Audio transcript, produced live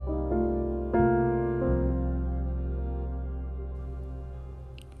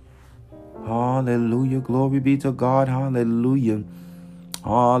Hallelujah. Glory be to God. Hallelujah.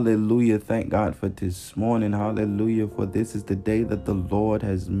 Hallelujah. Thank God for this morning. Hallelujah. For this is the day that the Lord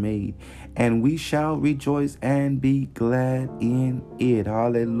has made, and we shall rejoice and be glad in it.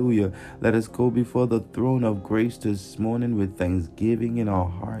 Hallelujah. Let us go before the throne of grace this morning with thanksgiving in our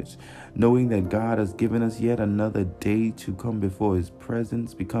hearts, knowing that God has given us yet another day to come before his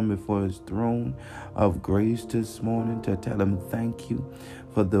presence, become before his throne of grace this morning, to tell him thank you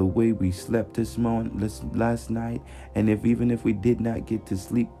for the way we slept this morning, last night. And even if we did not get to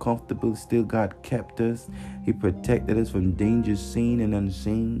sleep comfortably, still God kept us. He protected us from dangers seen and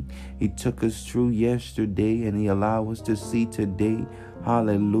unseen. He took us through yesterday, and he allowed us to see today.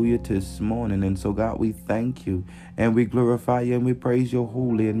 Hallelujah, this morning. And so, God, we thank you, and we glorify you, and we praise your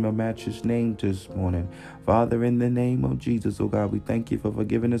holy and your matchless name this morning. Father, in the name of Jesus, oh God, we thank you for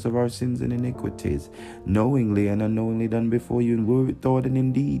forgiving us of our sins and iniquities, knowingly and unknowingly done before you in word, thought, and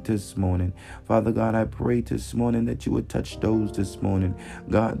in deed this morning. Father God, I pray this morning that you would touch those this morning,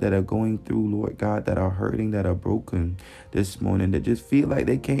 God, that are going through, Lord God, that are hurting, that are broken this morning, that just feel like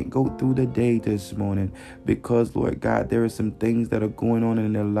they can't go through the day this morning because, Lord God, there are some things that are going on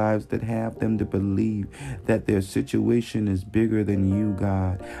in their lives that have them to believe that their situation is bigger than you,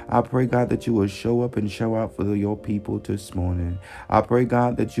 God. I pray, God, that you will show up and show out for your people this morning. I pray,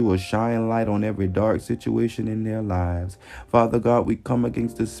 God, that you will shine light on every dark situation in their lives. Father God, we come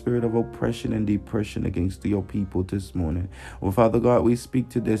against the spirit of oppression and depression against your people this morning. Well, Father God, we speak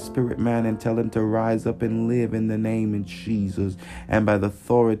to their spirit man and tell them to rise up and live in the name of Jesus and by the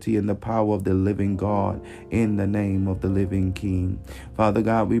authority and the power of the living God, in the name of the living King. Father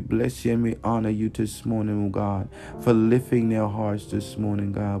God, we bless you and we honor you this morning, oh God, for lifting their hearts this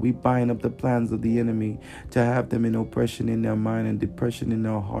morning, God. We bind up the plans of the enemy to have them in oppression in their mind and depression in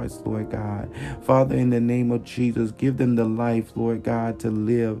their hearts, Lord God. Father, in the name of Jesus, give them the life, Lord God, to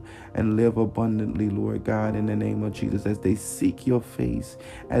live and live abundantly, Lord God, in the name of Jesus, as they seek your face,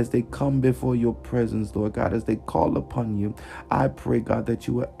 as they come before your presence, Lord God, as they call upon you. I pray, God, that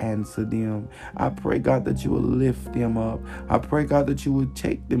you will answer them. I pray, God, that you will lift them up. I pray, God, that you will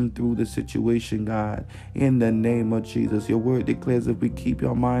take them through the situation, God, in the name of Jesus. Your word declares if we keep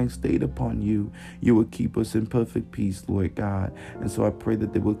our minds stayed upon you, you will keep us in perfect peace, Lord God. And so I pray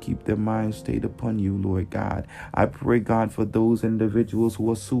that they will keep their minds stayed upon you, Lord God. I pray, God, for those individuals who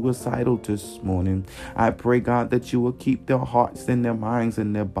are suicidal this morning. I pray, God, that you will keep their hearts and their minds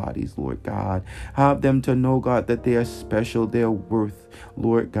and their bodies, Lord God. Have them to know, God, that they are special, they're worth,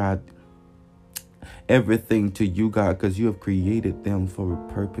 Lord God, everything to you, God, because you have created them for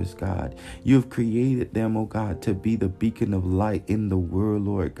a purpose, God. You have created them, oh God, to be the beacon of light in the world,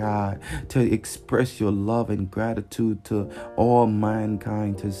 Lord God, to express your love and gratitude to all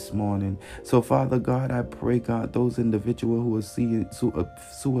mankind this morning. So, Father God, I pray, God, those individuals who are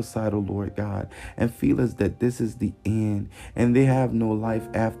suicidal, Lord God, and feel as that this is the end and they have no life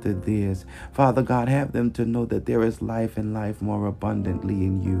after this. Father God, have them to know that there is life and life more abundantly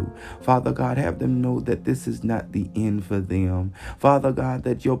in you. Father God, have them know that this is not the end for them. Father God,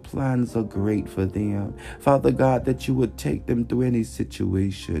 that your plans are great for them. Father God, that you would take them through any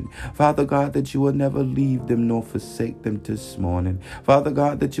situation. Father God, that you will never leave them nor forsake them this morning. Father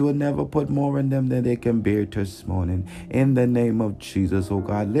God, that you will never put more in them than they can bear this morning. In the name of Jesus, oh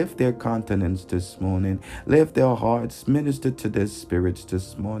God, lift their countenance this morning. Lift their hearts. Minister to their spirits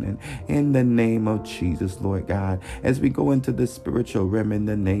this morning. In the name of Jesus, Lord God, as we go into the spiritual realm in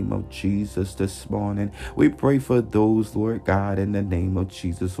the name of Jesus this morning, we pray for those, Lord God, in the name of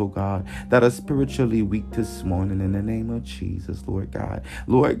Jesus, oh God, that are spiritually weak this morning in the name of Jesus, Lord God.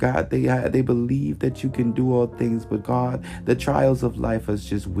 Lord God, they believe that you can do all things, but God, the trials of life has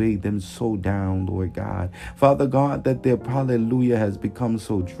just weighed them so down, Lord God. Father God, that their hallelujah has become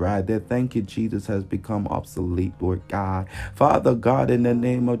so dry. Their thank you, Jesus, has become obsolete, Lord God. Father God, in the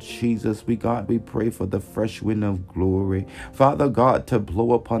name of Jesus, we pray for the fresh wind of glory, Father God, to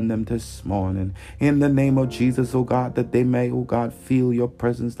blow upon them this morning. In the name of Jesus, oh God, that they may, oh God, feel your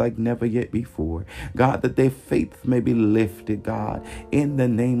presence like never yet before. God, that their faith may be lifted, God, in the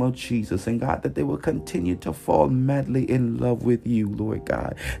name of Jesus. And God, that they will continue to fall madly in love with you, Lord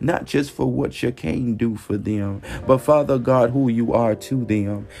God. Not just for what you can do for them, but Father God, who you are to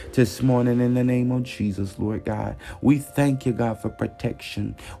them this morning in the name of Jesus, Lord God. We thank you, God, for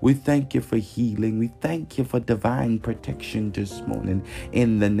protection. We thank you for healing. We thank you for divine protection this morning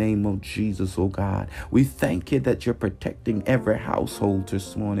in the name of Jesus, oh God. God. We thank you that you're protecting every household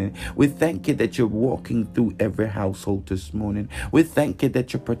this morning. We thank you that you're walking through every household this morning. We thank you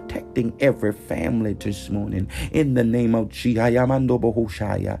that you're protecting every family this morning. In the name of Jesus,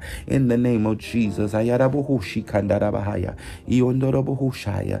 in the name of Jesus,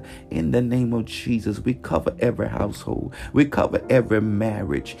 in the name of Jesus, we cover every household. We cover every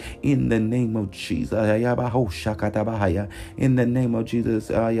marriage. In the name of Jesus, in the name of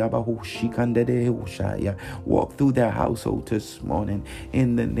Jesus, walk through their household this morning.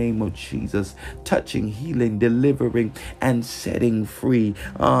 In the name of Jesus, touching, healing, delivering, and setting free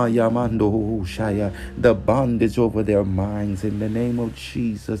the bondage over their minds. In the name of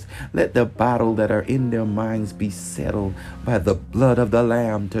Jesus, let the battle that are in their minds be settled by the blood of the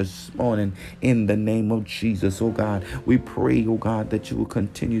Lamb this morning. In the name of Jesus, oh God, we pray, oh God, that you will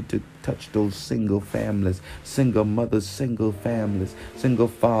continue to touch those single families, single mothers, single families, single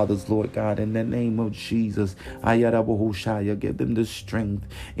fathers, Lord God, in the name of Jesus. Give them the strength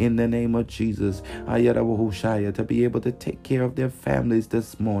in the name of Jesus to be able to take care of their families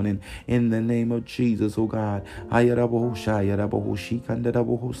this morning in the name of Jesus, oh God. In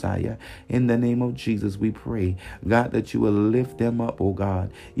the name of Jesus, we pray, God, that you will lift them up, oh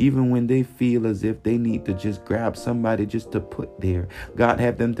God, even when they feel as if they need to just grab somebody just to put there. God,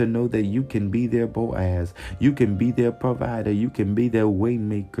 have them to know that you can be their Boaz, you can be their provider, you can be their way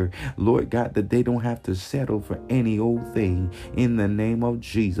maker, Lord God, that they don't have to settle for any old thing. In the name of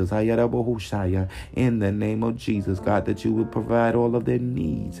Jesus, in the name of Jesus, God, that you will provide all of their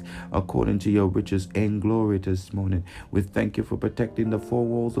needs according to your riches and glory this morning. We thank you for protecting the four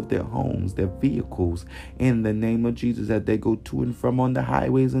walls of their homes, their vehicles, in the name of Jesus, as they go to and from on the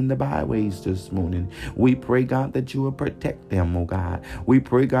highways and the byways this morning. We pray, God, that you will protect them, oh God. We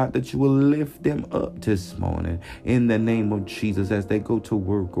pray, God, that you will lift them up this morning in the name of Jesus as they go to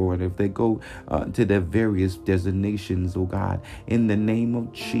work or if they go to their various designations, oh God. In the name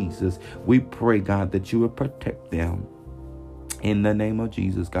of Jesus, we pray, God, that you will protect them. In the name of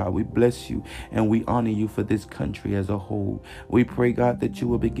Jesus, God, we bless you and we honor you for this country as a whole. We pray, God, that you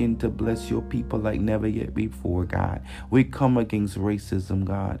will begin to bless your people like never yet before, God. We come against racism,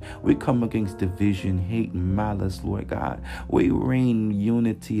 God. We come against division, hate, and malice, Lord God. We rain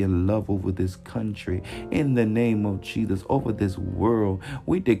unity and love over this country. In the name of Jesus, over this world,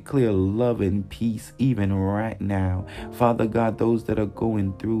 we declare love and peace even right now. Father God, those that are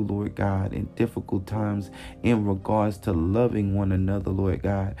going through, Lord God, in difficult times in regards to loving one another, Lord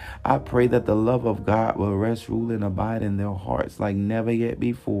God, I pray that the love of God will rest, rule, and abide in their hearts like never yet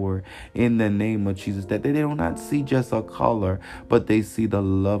before. In the name of Jesus, that they do not see just a color, but they see the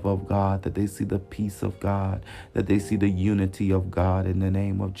love of God, that they see the peace of God, that they see the unity of God. In the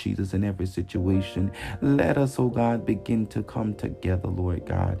name of Jesus, in every situation, let us, oh God, begin to come together, Lord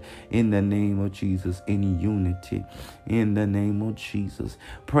God, in the name of Jesus, in unity, in the name of Jesus,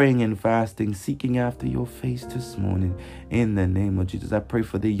 praying and fasting, seeking after your face this morning. In the name of Jesus, I pray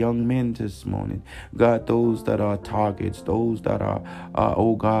for the young men this morning, God, those that are targets, those that are,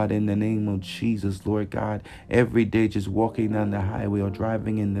 oh God, in the name of Jesus, Lord God, every day just walking down the highway or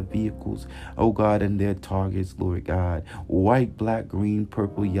driving in the vehicles, oh God, and their targets, Lord God, white, black, green,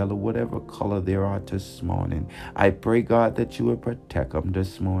 purple, yellow, whatever color there are this morning. I pray, God, that you will protect them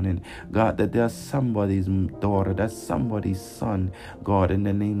this morning, God, that there's somebody's daughter, that's somebody's son, God, in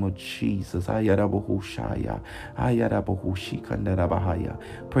the name of Jesus.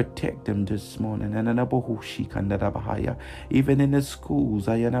 Protect them this morning. Even in the schools.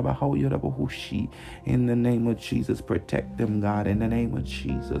 In the name of Jesus, protect them, God, in the name of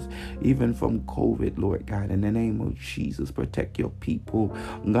Jesus. Even from COVID, Lord God, in the name of Jesus, protect your people.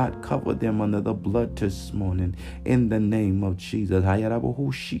 God, cover them under the blood this morning. In the name of Jesus.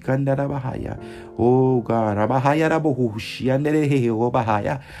 Oh God.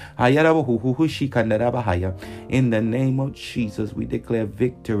 In the name of Jesus, we declare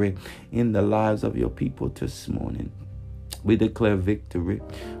victory in the lives of your people this morning. We declare victory.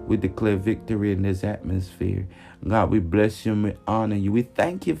 We declare victory in this atmosphere. God, we bless you and we honor you. We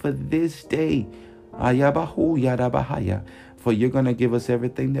thank you for this day. For you're going to give us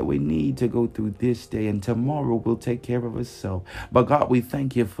everything that we need to go through this day, and tomorrow will take care of itself. But God, we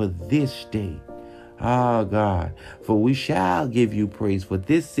thank you for this day. Ah, God, for we shall give you praise, for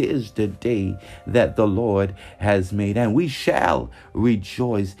this is the day that the Lord has made, and we shall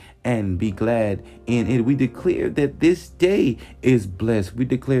rejoice and be glad in it. We declare that this day is blessed. We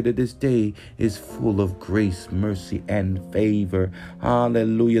declare that this day is full of grace, mercy, and favor.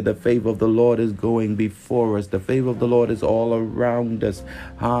 Hallelujah. The favor of the Lord is going before us. The favor of the Lord is all around us.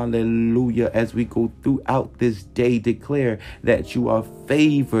 Hallelujah. As we go throughout this day, declare that you are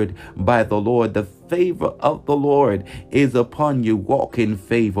favored by the Lord. The favor of the Lord is upon you. Walk in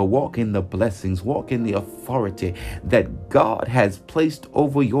favor, walk in the blessings, walk in the authority that God has placed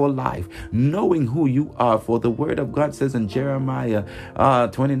over your life, knowing who you are. For the word of God says in Jeremiah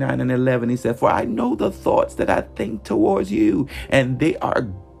 29:11, he said, "For I know the thoughts that I think towards you, and they are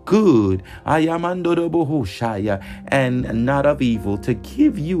good, and not of evil, to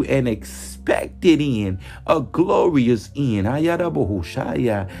give you an expected end, a glorious end."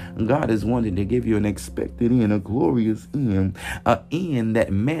 God is wanting to give you an expected end, a glorious end, an end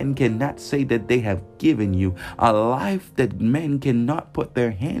that man cannot say that they have given you, a life that men cannot put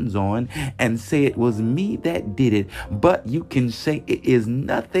their hands on and say it was me that did it, but you can say it is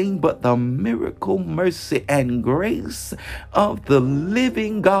nothing but the miracle, mercy, and grace of the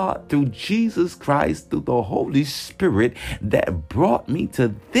living God through Jesus Christ, through the Holy Spirit that brought me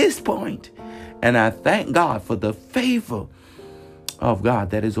to this point. And I thank God for the favor of God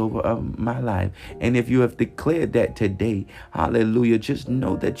that is over my life. And if you have declared that today, hallelujah, just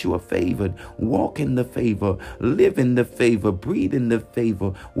know that you are favored. Walk in the favor, live in the favor, breathe in the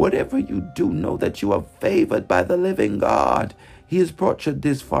favor. Whatever you do, know that you are favored by the living God. He has brought you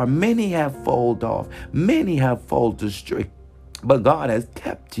this far. Many have fallen off, many have fallen astray, but God has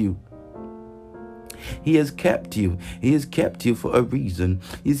kept you. He has kept you. He has kept you for a reason.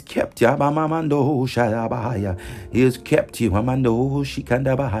 He's kept you. He has kept you.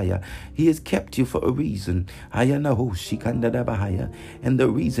 He has kept you for a reason. And the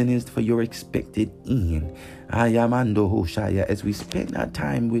reason is for your expected end. As we spend our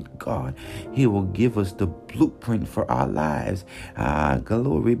time with God, He will give us the blueprint for our lives.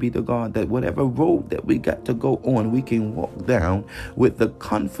 Glory be to God, that whatever road that we got to go on, we can walk down with the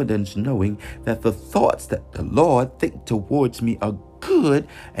confidence, knowing that the thoughts that the Lord think towards me are good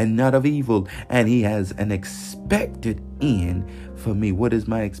and not of evil, and He has an expected end for me. What is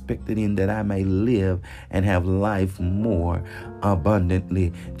my expected end? That I may live and have life more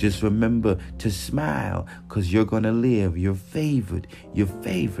abundantly. Just remember to smile, because you're going to live. You're favored. You're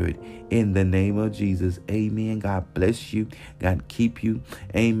favored in the name of Jesus. Amen. God bless you. God keep you.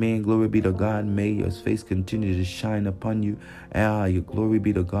 Amen. Glory be to God. May your face continue to shine upon you. Your glory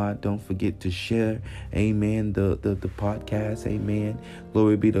be to God. Don't forget to share, amen, the podcast. Amen.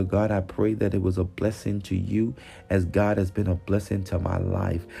 Glory be to God. I pray that it was a blessing to you as God has been a blessing to my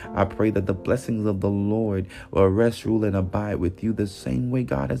life. I pray that the blessings of the Lord will rest, rule, and abide with you the same way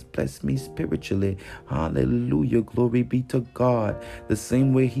God has blessed me spiritually. Hallelujah. Glory be to God. The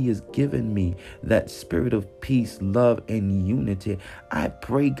same way He has given me that spirit of peace, love, and unity. I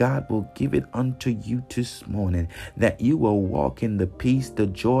pray God will give it unto you this morning, that you will walk in the peace, the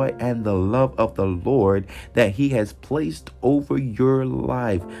joy, and the love of the Lord that He has placed over your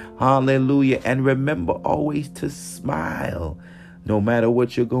life. Hallelujah. And remember always to smile no matter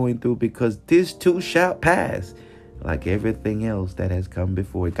what you're going through, because this too shall pass, like everything else that has come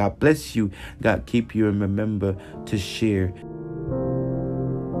before. God bless you. God keep you. And remember to share